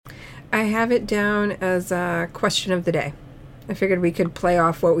I have it down as a question of the day. I figured we could play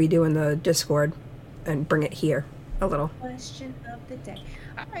off what we do in the Discord and bring it here a little. Question of the day.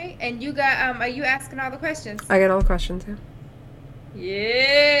 All right, and you got are you asking all the questions? I got all the questions, yeah.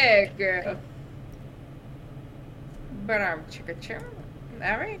 Yeah, girl. But I'm chicka.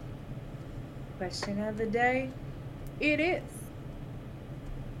 All right. Question of the day. It is.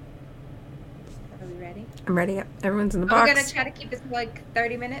 Are we ready? I'm ready. Yeah. Everyone's in the We're box. gonna try to keep it like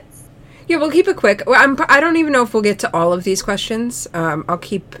 30 minutes. Yeah, we'll keep it quick. Well, I don't even know if we'll get to all of these questions. I'll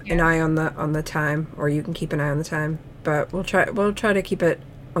keep an eye on the time, or you can keep an eye on the time. But we'll try to keep it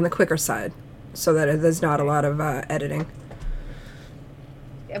on the quicker side, so that there's not a lot of editing.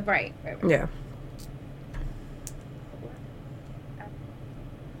 Right. Yeah.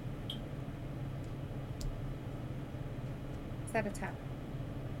 Set a time,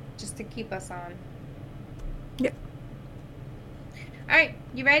 just to keep us on. Yep. All right,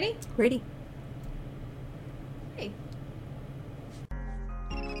 you ready? Ready. Hey.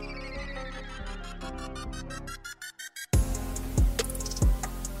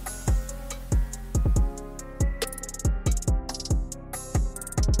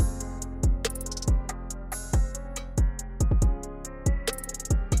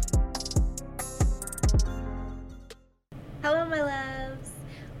 Hello, my loves.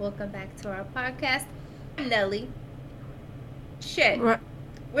 Welcome back to our podcast. I'm Nelly. Shit. What?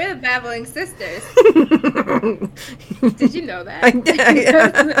 We're the Babbling Sisters. Did you know that?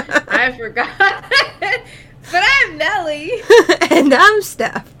 I forgot. But I'm Nelly. And I'm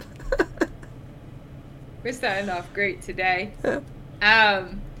Steph. We're starting off great today. I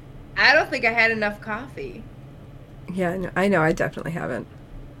don't think I had enough coffee. Yeah, I know. I definitely haven't.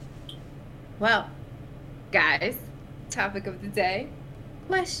 Well, guys, topic of the day,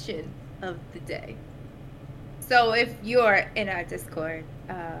 question of the day. So if you're in our Discord,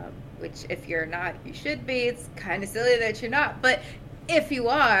 which if you're not, you should be. It's kind of silly that you're not. But if you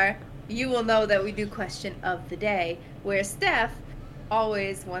are, you will know that we do question of the day, where Steph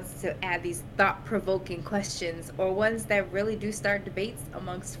always wants to add these thought-provoking questions, or ones that really do start debates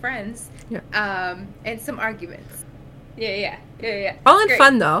amongst friends, and some arguments. Yeah. All in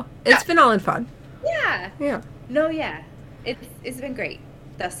fun, though. It's been all in fun. Yeah. No, yeah. It's been great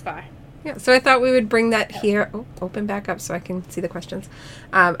thus far. Yeah, so I thought we would bring that here. Oh, open back up so I can see the questions.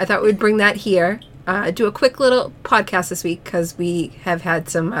 I thought we'd bring that here. Do a quick little podcast this week because we have had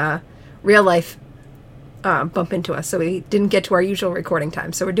some real life bump into us. So we didn't get to our usual recording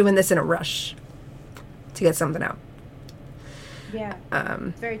time. So we're doing this in a rush to get something out. Yeah,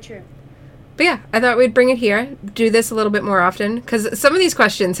 very true. But yeah, I thought we'd bring it here. Do this a little bit more often because some of these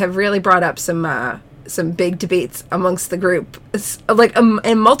questions have really brought up some big debates amongst the group, like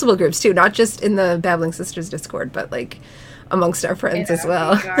in multiple groups too, not just in the Babbling Sisters Discord, but like amongst our friends as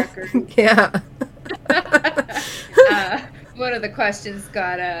well. Yeah. One of the questions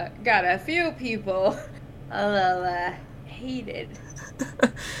got a few people a little heated.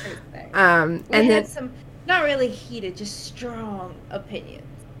 And then then some not really heated, just strong opinions.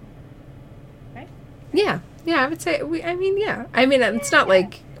 Right? Yeah, I would say it's not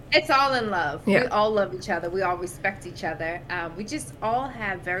like. It's all in love. Yeah. We all love each other. We all respect each other. We just all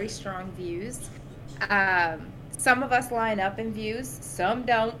have very strong views. Some of us line up in views. Some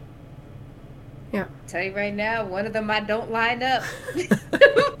don't. Yeah. I'll tell you right now, one of them I don't line up.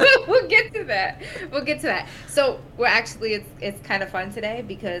 We'll get to that. So we're actually, it's kind of fun today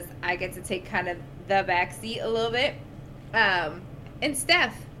because I get to take kind of the back seat a little bit. And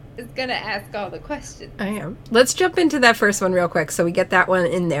Steph is gonna ask all the questions. I am. Let's jump into that first one real quick so we get that one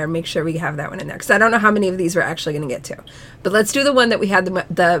in there. Make sure we have that one in there because I don't know how many of these we're actually going to get to. But let's do the one that we had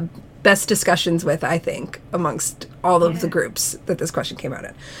the best discussions with, I think, amongst all of the groups that this question came out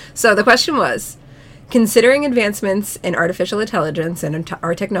in. So the question was, considering advancements in artificial intelligence and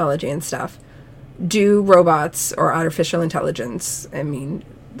our technology and stuff, do robots or artificial intelligence, do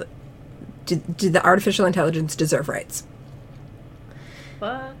the artificial intelligence deserve rights?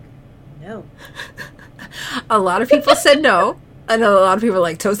 Fuck no. A lot of people said no. I know a lot of people are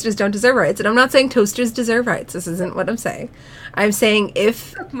like, toasters don't deserve rights. And I'm not saying toasters deserve rights. This isn't what I'm saying. I'm saying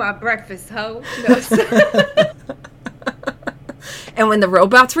if... Cook my breakfast, ho. No. And when the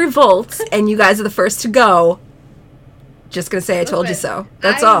robots revolt and you guys are the first to go, just going to say I told you so.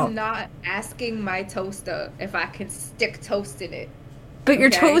 That's all. I'm not asking my toaster if I can stick toast in it. But your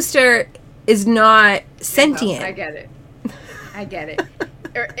toaster is not sentient. No, I get it.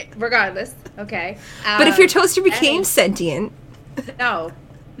 Regardless, okay. But if your toaster became sentient... No.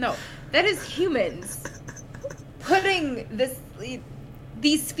 That is humans putting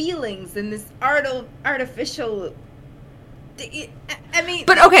these feelings in this artificial I mean,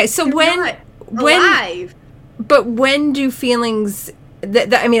 but okay, so when alive. But when do feelings?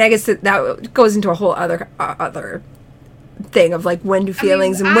 I mean, I guess that goes into a whole other thing of like when do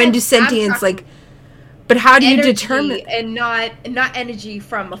feelings and when do sentience like. But how do you determine? And not energy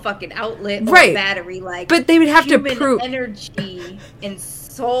from a fucking outlet or right. a battery. Like, but they would have to human prove energy and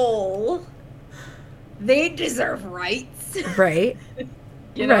soul. They deserve rights, right?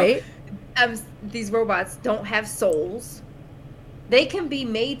 You know? Right. These robots don't have souls. They can be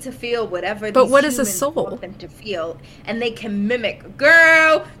made to feel whatever. But these what is a humans soul? Want them to feel, and they can mimic.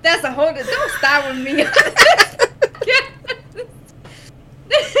 Girl, that's a whole. Don't start with me.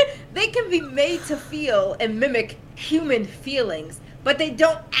 They can be made to feel and mimic human feelings, but they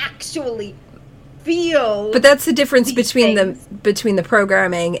don't actually feel. But that's the difference between the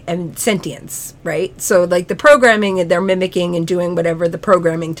programming and sentience, right? So like the programming, they're mimicking and doing whatever the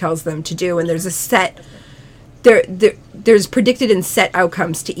programming tells them to do, and there's a set there's predicted and set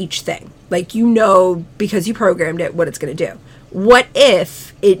outcomes to each thing. Like, you know, because you programmed it, what it's going to do. What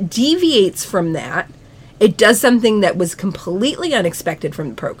if it deviates from that? It does something that was completely unexpected from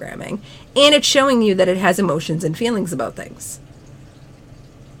the programming, and it's showing you that it has emotions and feelings about things.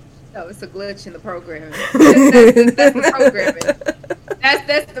 No, it's a glitch in the programming. That's the programming.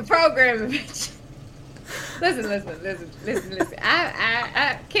 That's the programming. Listen.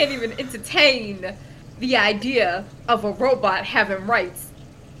 I can't even entertain the idea of a robot having rights.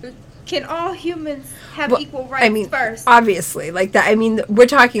 Can all humans have equal rights? I mean, first? Obviously, like that. I mean, we're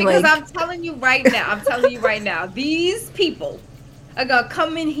talking because like. I'm telling you right now, these people are gonna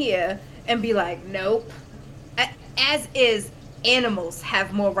come in here and be like, nope. As is, animals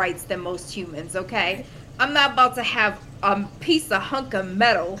have more rights than most humans. Okay, I'm not about to have a hunk of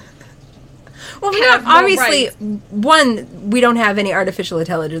metal. Well, obviously, one, we don't have any artificial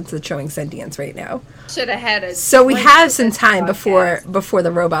intelligence that's showing sentience right now. Should have had it. So we have some time before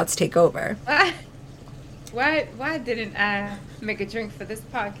the robots take over. Why didn't I make a drink for this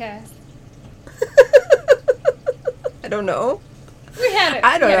podcast? I don't know. We had it.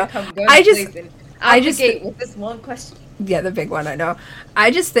 I don't know. Come I just with this one question. Yeah, the big one. I know. I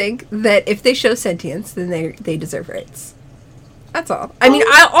just think that if they show sentience, then they deserve rights. That's all. I mean,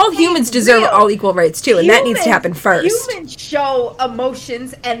 all humans deserve all equal rights, too, and that needs to happen first. Humans show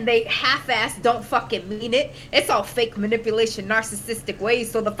emotions, and they half-ass don't fucking mean it. It's all fake manipulation, narcissistic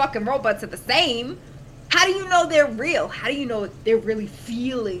ways, so the fucking robots are the same. How do you know they're real? How do you know they're really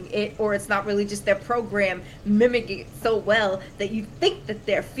feeling it, or it's not really just their program mimicking it so well that you think that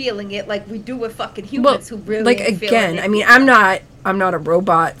they're feeling it like we do with fucking humans who really like, ain't again, feeling it. I mean, I'm not a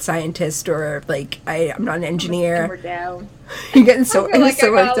robot scientist or, like, I'm not an engineer. We're down. You're getting so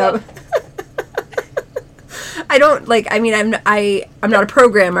worked up. I don't, like, I mean, I'm not a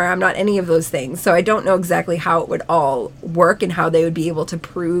programmer. I'm not any of those things. So I don't know exactly how it would all work and how they would be able to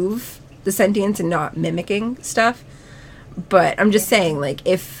prove the sentience and not mimicking stuff. But I'm just saying, like,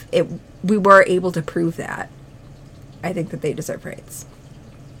 if we were able to prove that, I think that they deserve rights.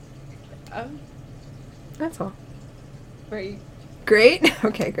 That's all. Great?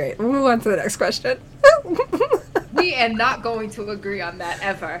 Okay, great. We'll move on to the next question. We are not going to agree on that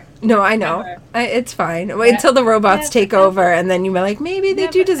ever. No, I know. It's fine. Wait until the robots take over, and then you're like, maybe they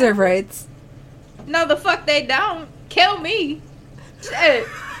do deserve rights. No, the fuck they don't. Kill me. Shit.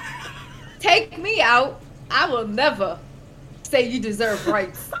 Take me out. I will never say you deserve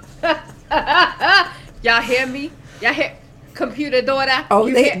rights. Y'all hear me? Y'all hear? Computer daughter?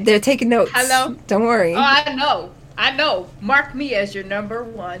 Oh, they're taking notes. Hello? Don't worry. Oh, I know. Mark me as your number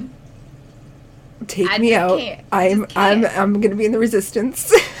one. Take me out. I'm gonna be in the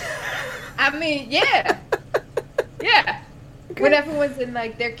resistance. I mean, yeah. Yeah. Okay. When everyone's in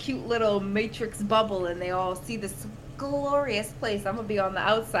like their cute little matrix bubble and they all see this glorious place, I'm gonna be on the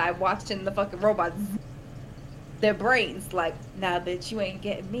outside watching the fucking robots their brains like, now that you ain't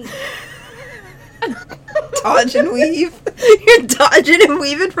getting me. Dodge and weave. You're dodging and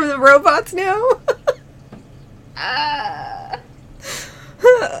weaving from the robots now?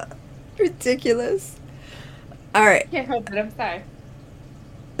 Ridiculous. All right. Can't help it. I'm sorry.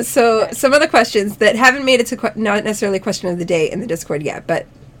 So some other questions that haven't made it to not necessarily question of the day in the Discord yet, but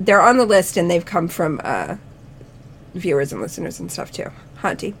they're on the list and they've come from viewers and listeners and stuff too.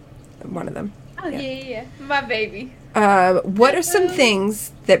 Hanti, one of them. Oh yeah. My baby. What are some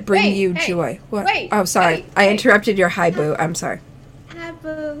things that bring you joy? What? Wait. Oh, sorry. I interrupted your hi boo. I'm sorry. Hi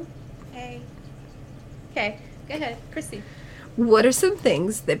boo. Hey. Okay. Go ahead, Chrissy. What are some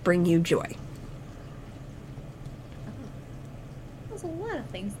things that bring you joy? There's a lot of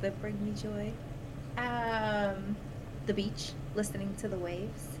things that bring me joy. The beach, listening to the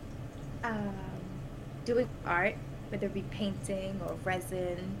waves, doing art, whether it be painting or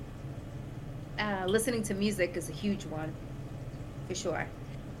resin. Listening to music is a huge one, for sure.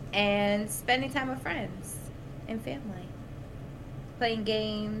 And spending time with friends and family. Playing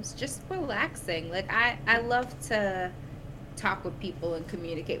games, just relaxing. Like, I love to talk with people and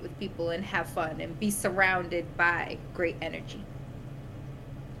communicate with people and have fun and be surrounded by great energy.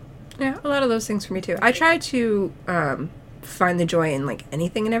 Yeah, a lot of those things for me too. I try to find the joy in like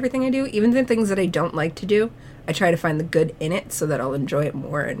anything and everything I do, even the things that I don't like to do. I try to find the good in it so that I'll enjoy it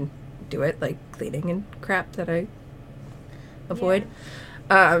more and do it, like cleaning and crap that I avoid.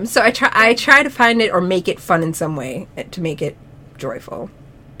 Yeah. So I try to find it or make it fun in some way to make it joyful.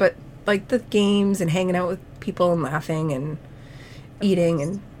 But like the games and hanging out with people and laughing and eating,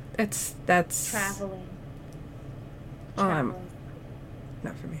 and that's traveling. Not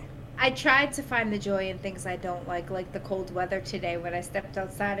for me. I tried to find the joy in things I don't like the cold weather today. When I stepped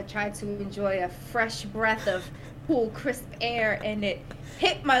outside, I tried to enjoy a fresh breath of cool, crisp air, and it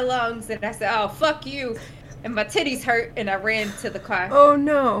hit my lungs, and I said, oh, fuck you. And my titties hurt, and I ran to the car. Oh,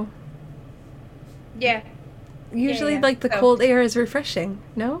 no. Yeah. Usually, the cold air is refreshing,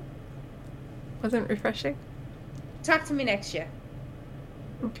 no? Wasn't refreshing? Talk to me next year.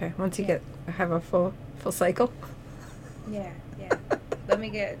 Okay, once you have a full cycle. Yeah. Let me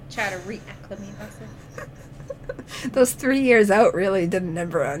try to reacclimate myself. Those 3 years out really did a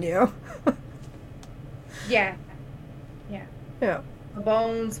number on you. Yeah. Yeah. The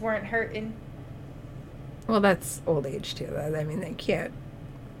bones weren't hurting. Well, that's old age too. I mean, they can't.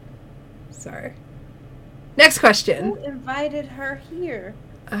 Sorry. Next question. Who invited her here?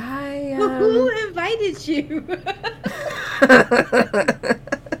 Who invited you?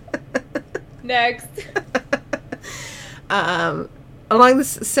 Next. Along the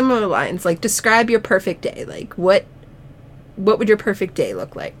similar lines, like describe your perfect day. Like what would your perfect day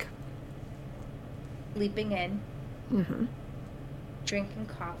look like? Sleeping in. Mm-hmm. Drinking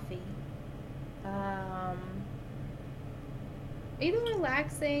coffee. Either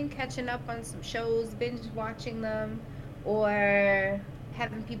relaxing, catching up on some shows, binge watching them, or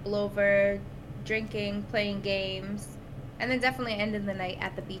having people over, drinking, playing games, and then definitely ending the night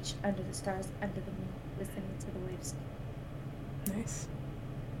at the beach under the stars, under the moon, listening to the waves. Nice.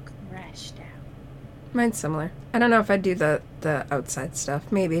 Crashed out. Mine's similar. I don't know if I'd do the outside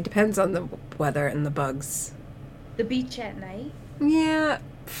stuff. Maybe. It depends on the weather and the bugs. The beach at night? Yeah.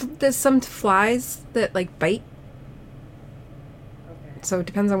 There's some flies that, bite. Okay. So it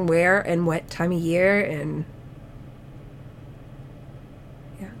depends on where and what time of year and...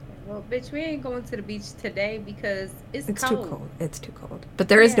 Yeah. Well, bitch, we ain't going to the beach today because it's cold. Too cold. It's too cold. But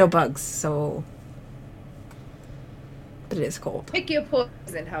there is no bugs, so... But it is cold. Pick your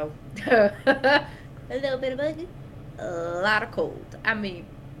poison, hoe. A little bit of bug, a lot of cold. I mean,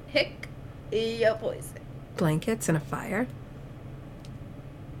 pick your poison. Blankets and a fire.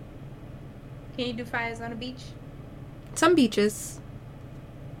 Can you do fires on a beach? Some beaches.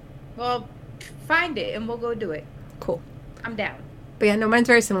 Well, find it and we'll go do it. Cool. I'm down. But yeah, no, mine's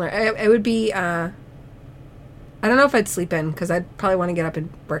very similar. It would be, I don't know if I'd sleep in because I'd probably want to get up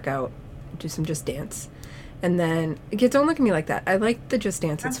and work out, do some Just Dance. And then, kids, don't look at me like that. I like the Just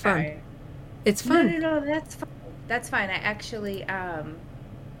Dance. It's fun. Sorry. It's fun. No, that's fine. That's fine. I actually,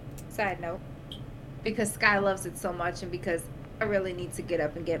 side note, because Sky loves it so much and because I really need to get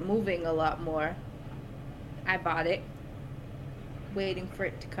up and get moving a lot more, I bought it, waiting for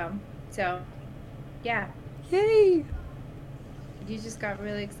it to come. So, yeah. Yay. You just got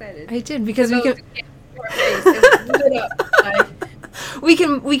really excited. I did because we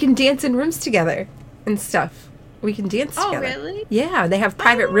can dance in rooms together and stuff. We can dance together. Oh, really? Yeah, they have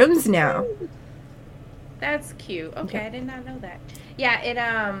private rooms now. That's cute. Okay, I did not know that.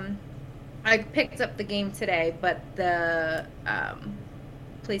 Yeah, I picked up the game today, but the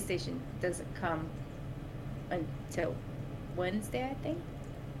PlayStation doesn't come until Wednesday, I think.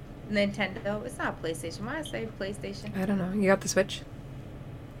 Nintendo, it's not PlayStation. Why I say PlayStation? I don't know. You got the Switch?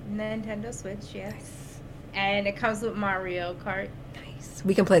 Nintendo Switch, yes. Nice. And it comes with Mario Kart. Nice.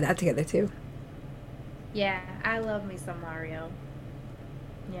 We can play that together too. Yeah, I love me some Mario.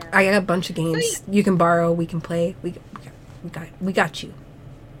 Yeah. I got a bunch of games you can borrow. We can play. We got you.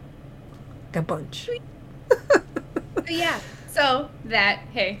 Got a bunch. Yeah. So that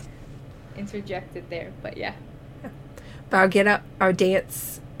interjected there, but yeah. But I'll get up, I'll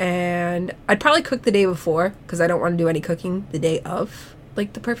dance, and I'd probably cook the day before because I don't want to do any cooking the day of, the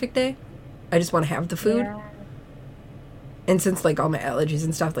perfect day. I just want to have the food. Yeah. And since all my allergies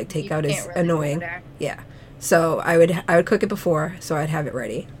and stuff, takeout is really annoying. Yeah. So I would cook it before, so I'd have it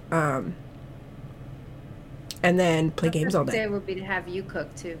ready. And then play games all day. The day would be to have you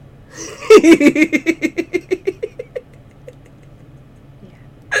cook too.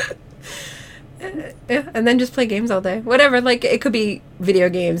 Yeah, and then just play games all day. Whatever, like, it could be video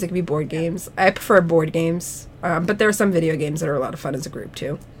games, it could be board games. I prefer board games, but there are some video games that are a lot of fun as a group,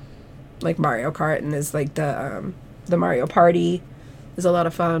 too. Like Mario Kart, and there's, like, the Mario Party is a lot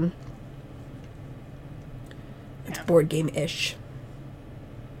of fun. It's board game-ish.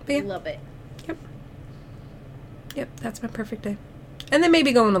 But yeah. Love it. Yep, that's my perfect day. And then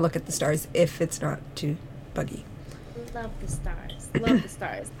maybe going to look at the stars if it's not too buggy. Love the stars. Love the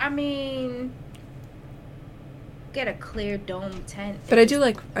stars. I mean, get a clear dome tent. But I do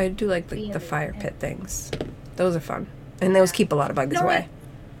like the fire pit things. Those are fun. And those keep a lot of bugs away.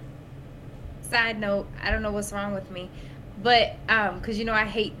 Side note, I don't know what's wrong with me. But cuz I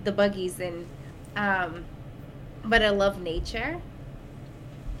hate the buggies and but I love nature.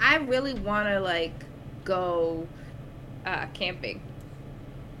 I really want to like go camping.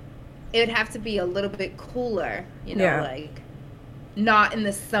 It would have to be a little bit cooler, like not in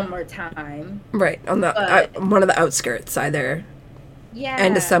the summertime. Right, on the one of the outskirts, either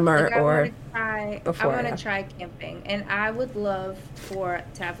end of summer or before. I want to try camping, and I would love to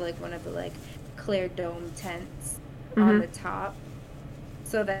have like one of the like clear dome tents on the top,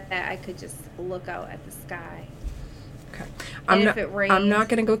 so that I could just look out at the sky. Okay, I'm not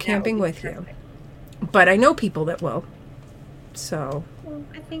going to go camping with you, but I know people that will. So well,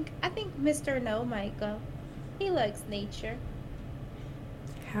 I think Mr. No might go. He likes nature.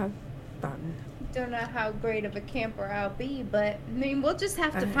 Have fun. Don't know how great of a camper I'll be, but I mean we'll just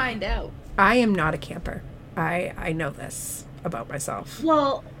have to find out. I am not a camper. I know this about myself.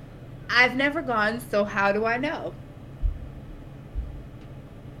 Well, I've never gone, so how do I know?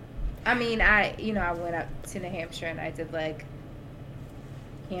 I mean, I went up to New Hampshire and I did like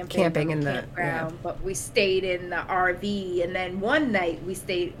camping in the campground, but we stayed in the RV, and then one night we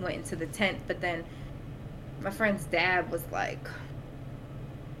went into the tent, but then my friend's dad was like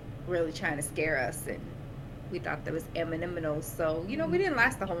really trying to scare us, and we thought there was M&M's, so we didn't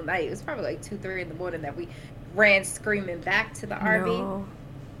last the whole night. It was probably like 2-3 in the morning that we ran screaming back to the RV.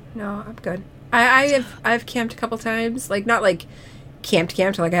 No, I'm good. I've camped a couple times, like not like camped,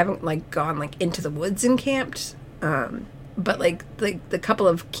 like I haven't like gone like into the woods and camped, but like the couple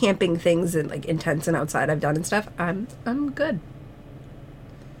of camping things and like in tents and outside I've done and stuff, I'm good.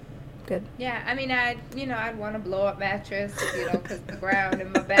 Good. Yeah, I mean I'd want a blow up mattress, because the ground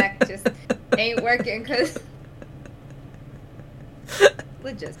in my back just ain't working because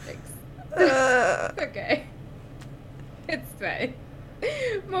logistics. Okay, it's fine.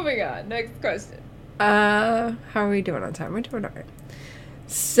 Moving on. Next question. How are we doing on time? We're doing all right.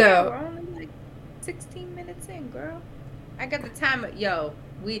 So yeah, we're only like 16 minutes in, girl. I got the time. Yo,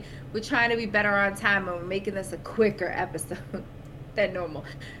 we're trying to be better on time, and we're making this a quicker episode than normal.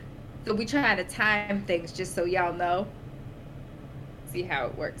 So we trying to time things just so y'all know. See how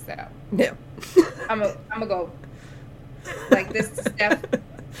it works out. Yeah. I'm gonna go like this to Steph.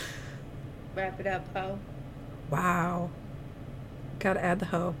 Wrap it up, ho. Wow. Gotta add the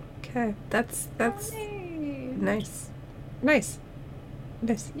hoe. Okay, that's nice.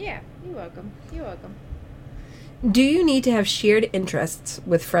 Yeah, you're welcome. Do you need to have shared interests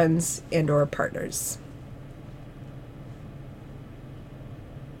with friends and or partners?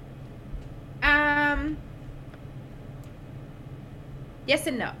 Yes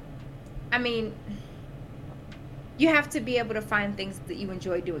and no. I mean, you have to be able to find things that you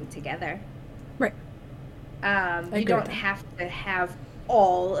enjoy doing together. Right. You don't have to have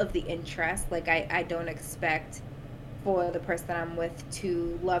all of the interests. Like I don't expect for the person I'm with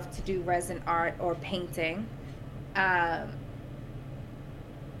to love to do resin art or painting. I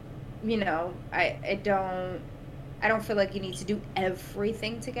don't feel like you need to do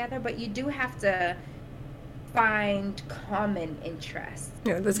everything together, but you do have to find common interests.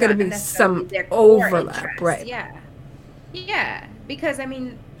 Yeah, there's got to be some overlap, right? Yeah, because I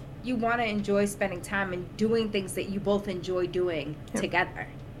mean, you want to enjoy spending time and doing things that you both enjoy doing together.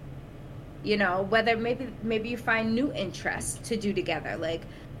 Whether maybe you find new interests to do together. Like,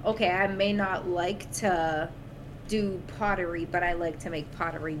 okay, I may not like to do pottery, but I like to make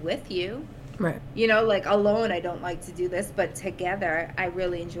pottery with you. Right. Like alone, I don't like to do this, but together, I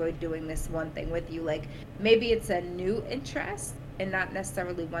really enjoy doing this one thing with you. Like maybe it's a new interest and not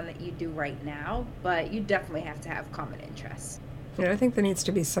necessarily one that you do right now, but you definitely have to have common interests. Yeah, I think there needs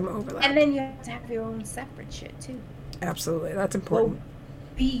to be some overlap. And then you have to have your own separate shit too. Absolutely, that's important.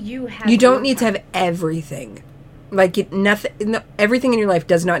 You don't need to have everything. Like everything in your life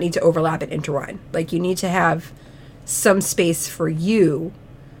does not need to overlap and intertwine. Like you need to have some space for you,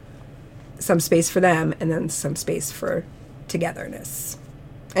 some space for them, and then some space for togetherness.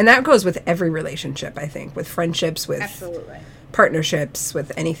 And that goes with every relationship, I think, with friendships, with Absolutely. partnerships,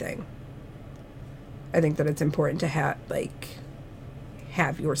 with anything. I think that it's important to have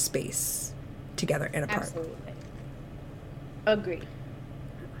your space together and apart. Absolutely. Agreed.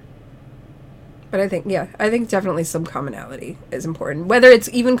 But I think definitely some commonality is important. Whether it's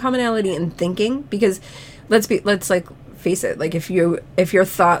even commonality in thinking, because let's like face it, like if your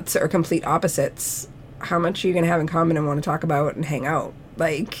thoughts are complete opposites, how much are you going to have in common and want to talk about and hang out?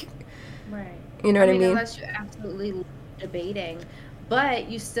 Like, right. You know what I mean? Unless you're absolutely debating, but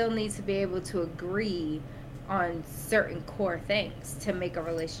you still need to be able to agree on certain core things to make a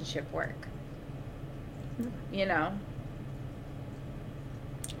relationship work. You know?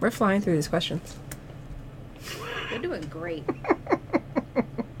 We're flying through these questions. We're doing great.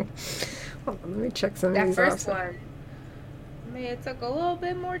 Hold on, let me check some of these That off. first one, it took a little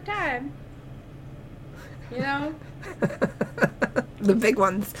bit more time. You know? The big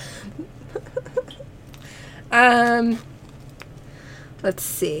ones. Let's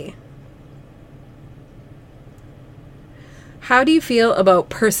see. How do you feel about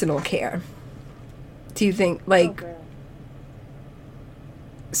personal care? Do you think, like... Oh,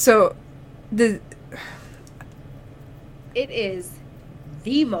 so, it is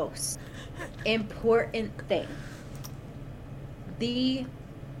the most important thing. The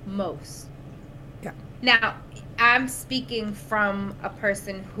most. Yeah. Now, I'm speaking from a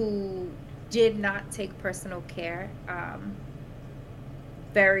person who did not take personal care.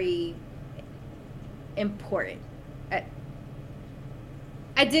 Very important.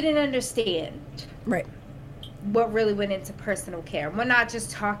 I didn't understand. Right. What really went into personal care. We're not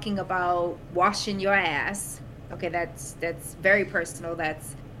just talking about washing your ass. Okay, that's very personal.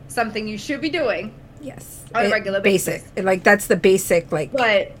 That's something you should be doing. Yes. On a regular basis. Basic. Like, that's the basic, like...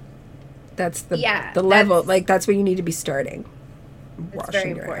 But... That's the level. Like, that's where you need to be starting. It's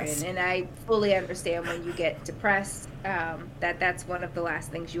very important. And I fully understand when you get depressed, that's one of the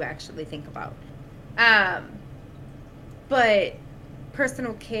last things you actually think about. But...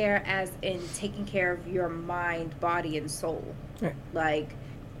 personal care as in taking care of your mind, body, and soul. Right. Like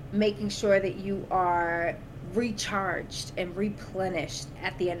making sure that you are recharged and replenished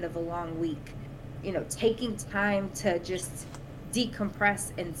at the end of a long week. You know, taking time to just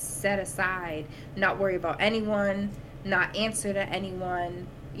decompress and set aside, not worry about anyone, not answer to anyone.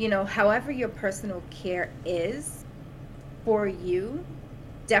 You know, however your personal care is for you,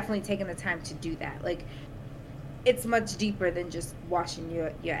 definitely taking the time to do that. Like, it's much deeper than just washing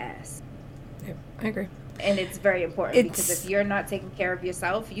your ass. Yeah, I agree. And it's very important because if you're not taking care of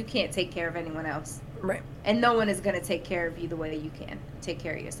yourself, you can't take care of anyone else. Right. And no one is going to take care of you the way you can take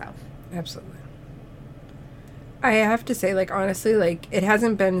care of yourself. Absolutely. I have to say, like, honestly, like, it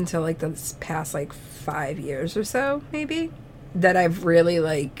hasn't been until, like, this past, like, 5 years or so, maybe, that I've really,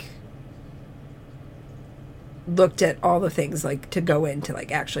 like, looked at all the things, like, to go into,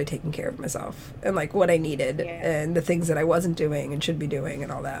 like, actually taking care of myself and, like, what I needed and the things that I wasn't doing and should be doing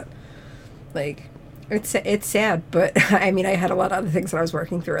and all that. Like, it's sad, but I mean, I had a lot of other things that I was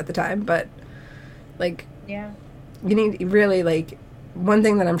working through at the time, but, like, yeah, you need really, like, one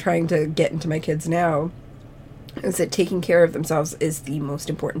thing that I'm trying to get into my kids now is that taking care of themselves is the most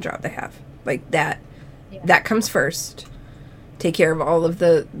important job they have. Like, that comes first. Take care of all of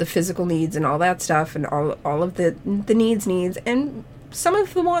the physical needs and all that stuff and all of the needs and some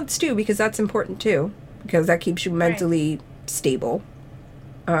of the wants too, because that's important too, because that keeps you mentally stable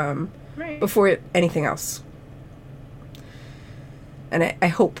before anything else. And I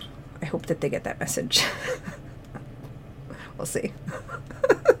hope that they get that message. We'll see.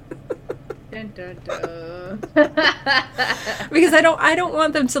 Dun, dun, dun. Because I don't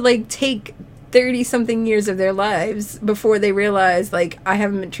want them to, like, take 30-something years of their lives before they realize, like, I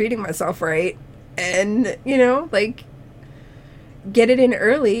haven't been treating myself right, and, you know, like, get it in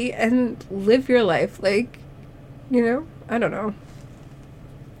early and live your life, like, you know, I don't know.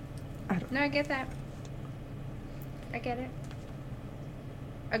 No, I get that. I get it.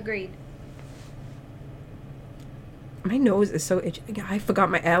 Agreed. My nose is so itchy. I forgot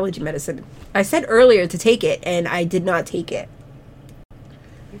my allergy medicine. I said earlier to take it, and I did not take it.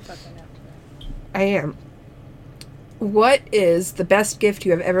 You fucking up. I am. What is the best gift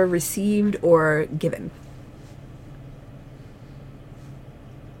you have ever received or given?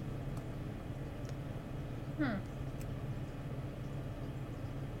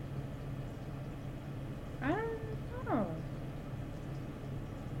 I don't know.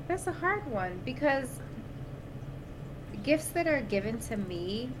 That's a hard one because gifts that are given to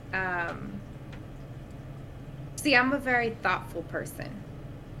me, see, I'm a very thoughtful person,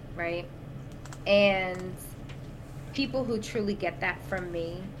 right? And people who truly get that from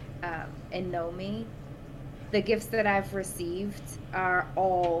me and know me the gifts that I've received are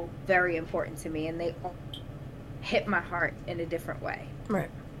all very important to me, and they all hit my heart in a different way. Right.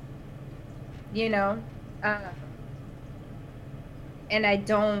 You know, uh, and I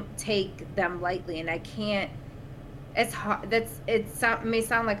don't take them lightly, and I can't. It's hard. May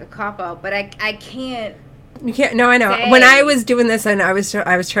sound like a cop out, but I can't. You can't. No, I know. Say. When I was doing this, and I was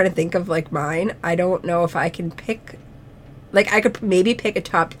trying to think of like mine. I don't know if I can pick. Like, I could maybe pick a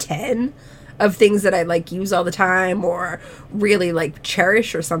top 10 of things that I like use all the time or really like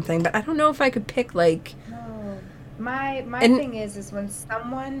cherish or something, but I don't know if I could pick like. No. My thing is when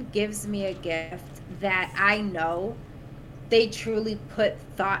someone gives me a gift that I know they truly put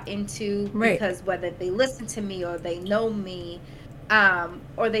thought into, Right. because whether they listen to me or they know me,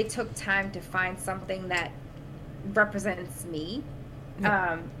 or they took time to find something that represents me,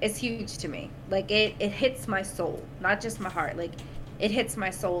 it's huge to me. Like it hits my soul, not just my heart. Like it hits my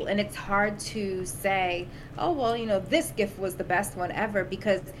soul, and it's hard to say, oh well, you know, this gift was the best one ever,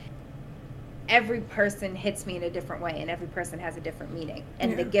 because every person hits me in a different way, and every person has a different meaning,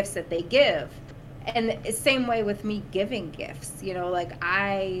 and the gifts that they give. And the same way with me giving gifts, you know, like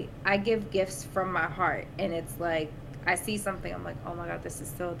I give gifts from my heart, and it's like I see something, I'm like, oh my God, this is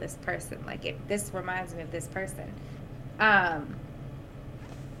still this person. Like this reminds me of this person.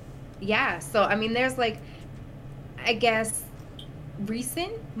 Yeah. So I mean, there's like, I guess,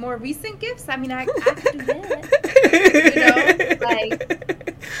 more recent gifts. I mean, I could do that. You know,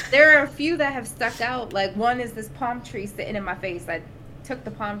 like there are a few that have stuck out. Like one is this palm tree sitting in my face. I took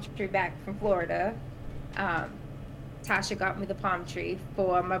the palm tree back from Florida. Tasha got me the palm tree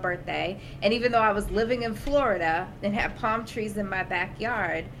for my birthday, and even though I was living in Florida and had palm trees in my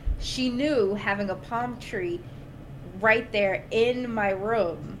backyard, she knew having a palm tree right there in my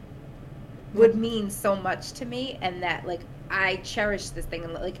room would mean so much to me, and that like I cherished this thing,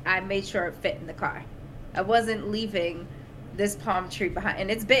 and like I made sure it fit in the car. I wasn't leaving this palm tree behind, and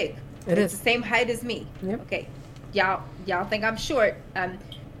it's big. It's the same height as me. Yep. Okay. Y'all think I'm short. I'm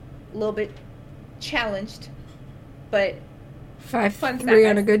a little bit challenged, but 5'3"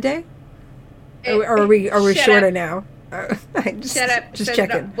 on a good day. Or are we shorter now? Shut up. Just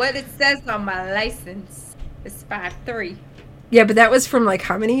checking. What it says on my license is 5'3". Yeah, but that was from like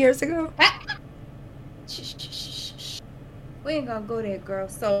how many years ago? We ain't gonna go there, girl.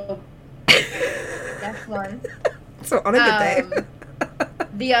 So that's one. So on a good day.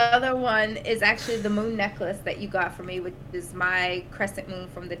 The other one is actually the moon necklace that you got for me, which is my crescent moon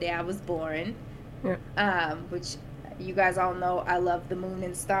from the day I was born. Yeah. Which you guys all know I love the moon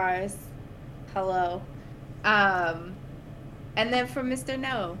and stars. Hello. And then for Mr.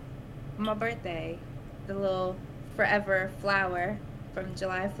 No, my birthday, the little forever flower from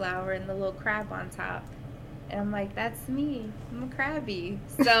July Flower and the little crab on top. And I'm like, that's me. I'm a crabby.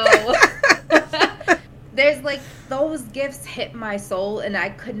 So there's like those gifts hit my soul, and I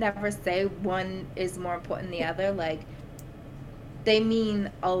could never say one is more important than the other. Like they mean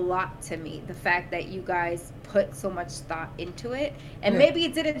a lot to me. The fact that you guys put so much thought into it, and maybe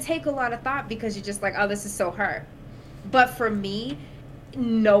it didn't take a lot of thought because you're just like, oh, this is so her. But for me,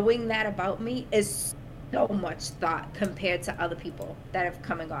 knowing that about me is so much thought compared to other people that have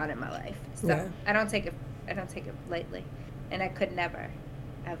come and gone in my life. So I don't take it lightly, and I could never,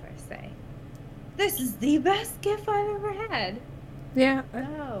 ever say, this is the best gift I've ever had. Yeah.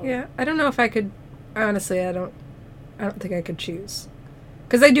 No. Yeah. I don't know if I could. Honestly, I don't think I could choose,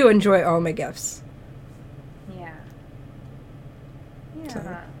 because I do enjoy all my gifts. Yeah. Yeah.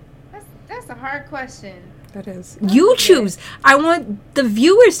 So. That's a hard question. That is. You choose. I want the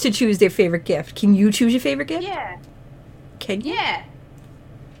viewers to choose their favorite gift. Can you choose your favorite gift? Yeah. Can you? Yeah.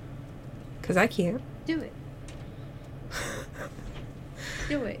 Because I can't. Do it.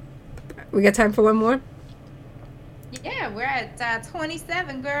 Do it. We got time for one more? Yeah, we're at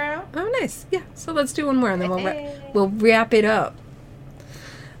 27, girl. Oh, nice. Yeah, so let's do one more, and then we'll wrap it up.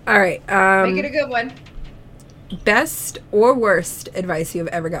 All right. Make it a good one. Best or worst advice you've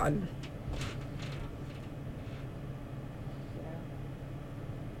ever gotten?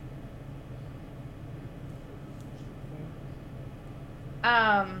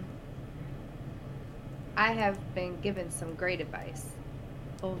 I have been given some great advice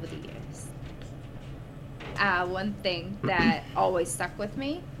over the years. One thing that always stuck with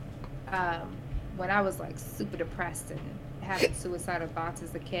me, when I was like super depressed and having suicidal thoughts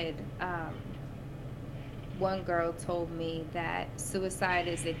as a kid, one girl told me that suicide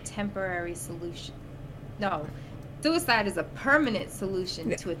is a temporary solution. No, suicide is a permanent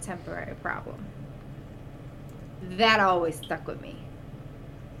solution to a temporary problem. That always stuck with me.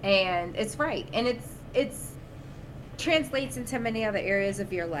 And it's right. And it's translates into many other areas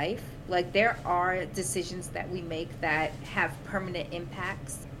of your life. Like, there are decisions that we make that have permanent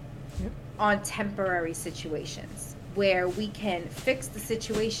impacts on temporary situations where we can fix the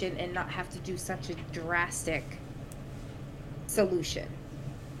situation and not have to do such a drastic solution,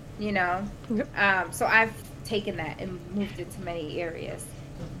 you know? Yep. So I've taken that and moved it to many areas.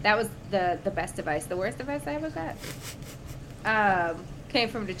 That was the best advice. The worst advice I ever got came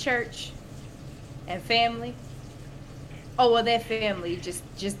from the church and family. Oh, well, they're family.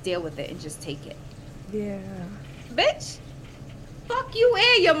 Just deal with it and just take it. Yeah. Bitch, fuck you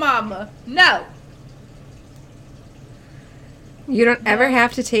and your mama. No. You don't ever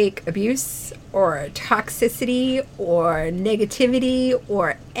have to take abuse or toxicity or negativity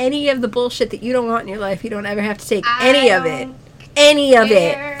or any of the bullshit that you don't want in your life. You don't ever have to take any of it. Any of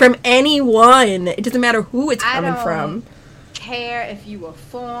it. From anyone. It doesn't matter who it's coming from. Care if you were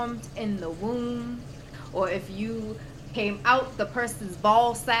formed in the womb or if you came out the person's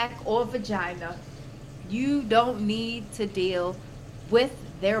ball sack or vagina. You don't need to deal with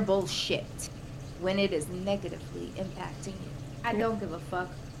their bullshit when it is negatively impacting you. I don't give a fuck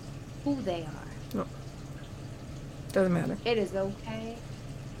who they are. No. Doesn't matter. It is okay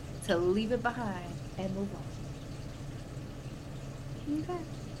to leave it behind and move on. Okay.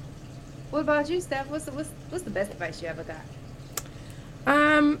 What about you, Steph? What's the best advice you ever got?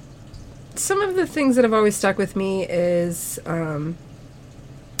 Some of the things that have always stuck with me is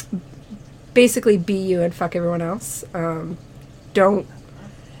basically be you and fuck everyone else. Don't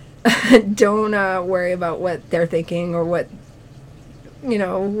worry about what they're thinking or what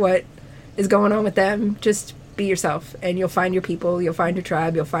is going on with them. Just be yourself and you'll find your people, you'll find your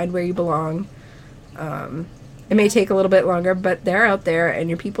tribe, you'll find where you belong. It may take a little bit longer, but they're out there and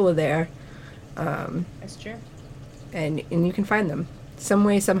your people are there. That's true. And you can find them some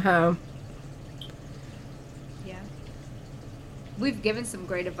way, somehow. Yeah. We've given some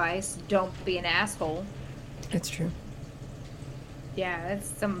great advice. Don't be an asshole. It's true. Yeah, that's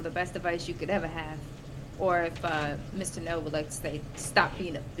some of the best advice you could ever have. Or if Mr. No would like to say, stop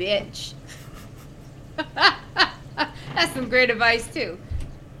being a bitch. That's some great advice, too.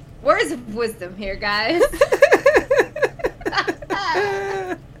 Words of wisdom here, guys.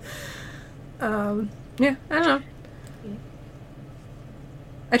 Yeah, I don't know.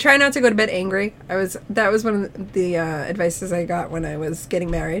 I try not to go to bed angry. That was one of the advices I got when I was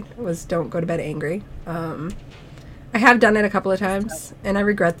getting married, was don't go to bed angry. I have done it a couple of times, and I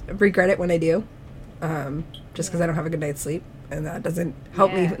regret it when I do, just because I don't have a good night's sleep, and that doesn't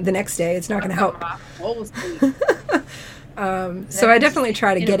help me the next day. It's not going to help. So I definitely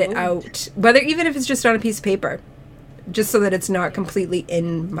try to get it out, even if it's just on a piece of paper, just so that it's not completely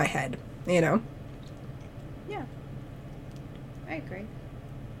in my head, you know? Yeah. I agree.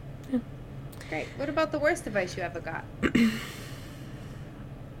 Yeah. Great. What about the worst advice you ever got?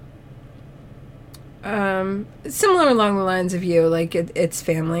 Similar along the lines of you, like it's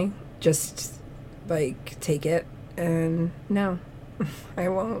family. Just like take it, and no, I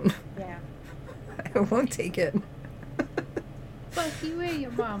won't. Yeah. I won't take it. Fuck you and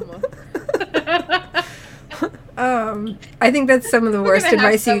your mama. I think that's some of the worst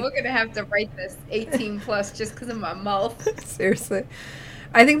advice we're gonna have to write this 18 plus just because of my mouth. Seriously.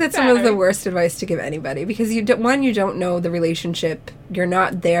 I think that's some of the worst advice to give anybody, because you don't know the relationship. You're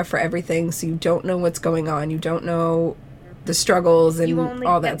not there for everything, so you don't know what's going on. You don't know the struggles and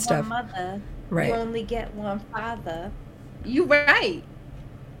all that stuff. You only get one mother. Right. You only get one father. You right.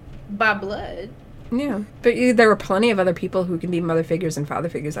 By blood. Yeah, but there are plenty of other people who can be mother figures and father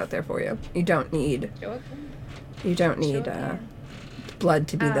figures out there for you. You don't need blood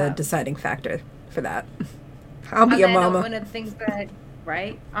to be the deciding factor for that. I'll be your mama. One of the things that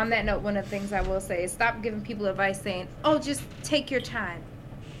on that note, one of the things I will say is stop giving people advice saying, "Oh, just take your time,"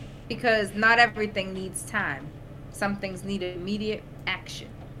 because not everything needs time. Some things need immediate action.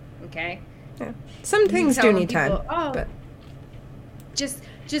 Okay. Yeah. Some things do need time, but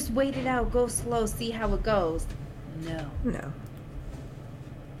just wait it out, go slow, see how it goes. No.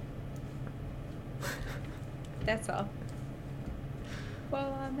 That's all.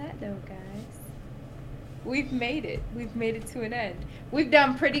 Well, on that note, guys, we've made it. We've made it to an end. We've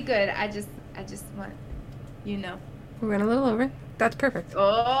done pretty good. I just want, We went a little over. That's perfect.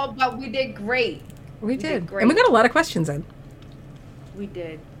 Oh, but we did great. We did great. And we got a lot of questions in. We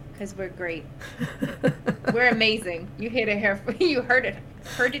did. Because we're great. We're amazing. You heard it here. You heard it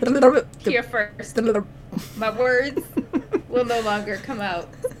here first. My words will no longer come out.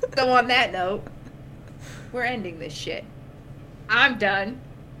 So on that note, we're ending this shit. I'm done.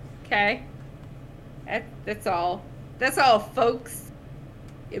 Okay? That's all. That's all, folks.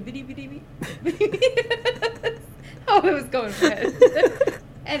 Oh, it was going bad.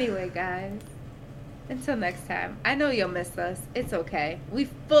 Anyway, guys, until next time. I know you'll miss us. It's okay. We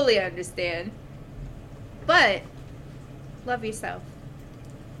fully understand. But love yourself.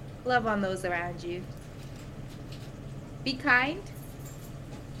 Love on those around you. Be kind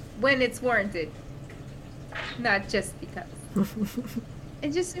when it's warranted, not just because.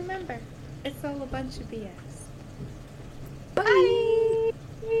 And just remember, it's all a bunch of BS. Bye.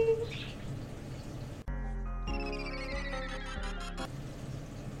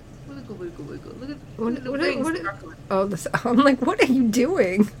 Wiggle, wiggle, wiggle. Look at the wings. Oh, I'm like, what are you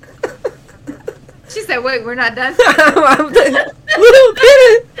doing? She said, wait, we're not done? I'm like, little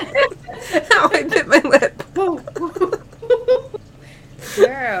bit. How I bit my lip.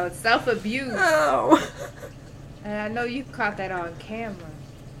 Girl, self-abuse. Oh. And I know you caught that on camera.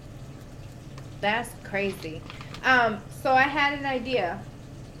 That's crazy. So I had an idea.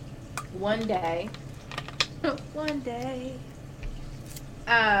 One day,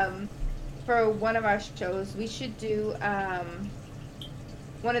 for one of our shows, we should do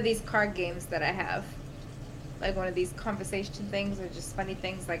one of these card games that I have. Like one of these conversation things or just funny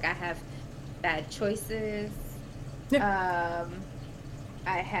things. Like I have bad choices. Yeah.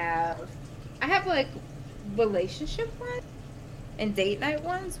 I have like relationship ones and date night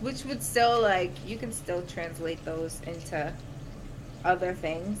ones, which would still like you can still translate those into other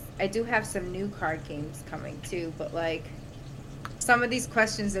things. I do have some new card games coming too, but like some of these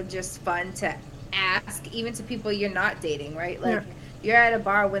questions are just fun to ask even to people you're not dating, right? Like you're at a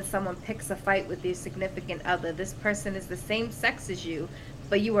bar when someone picks a fight with your significant other. This person is the same sex as you,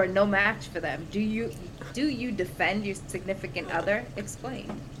 but you are no match for them. Do you defend your significant other?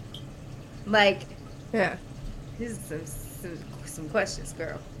 Explain. Like, yeah, this is some questions,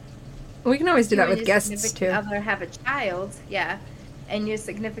 girl. We can always do that with your guests significant too. other have a child, yeah, and your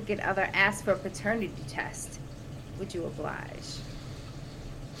significant other asks for a paternity test. Would you oblige?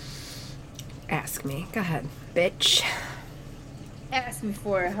 Ask me. Go ahead, bitch. Ask me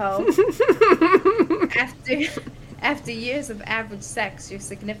for a hoe. After years of average sex, your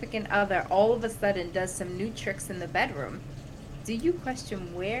significant other all of a sudden does some new tricks in the bedroom. Do you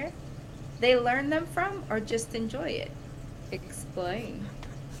question where they learn them from or just enjoy it? Explain.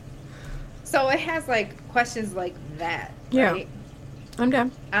 So it has like questions like that, right? Yeah. I'm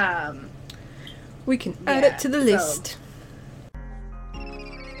down. We can add it to the list.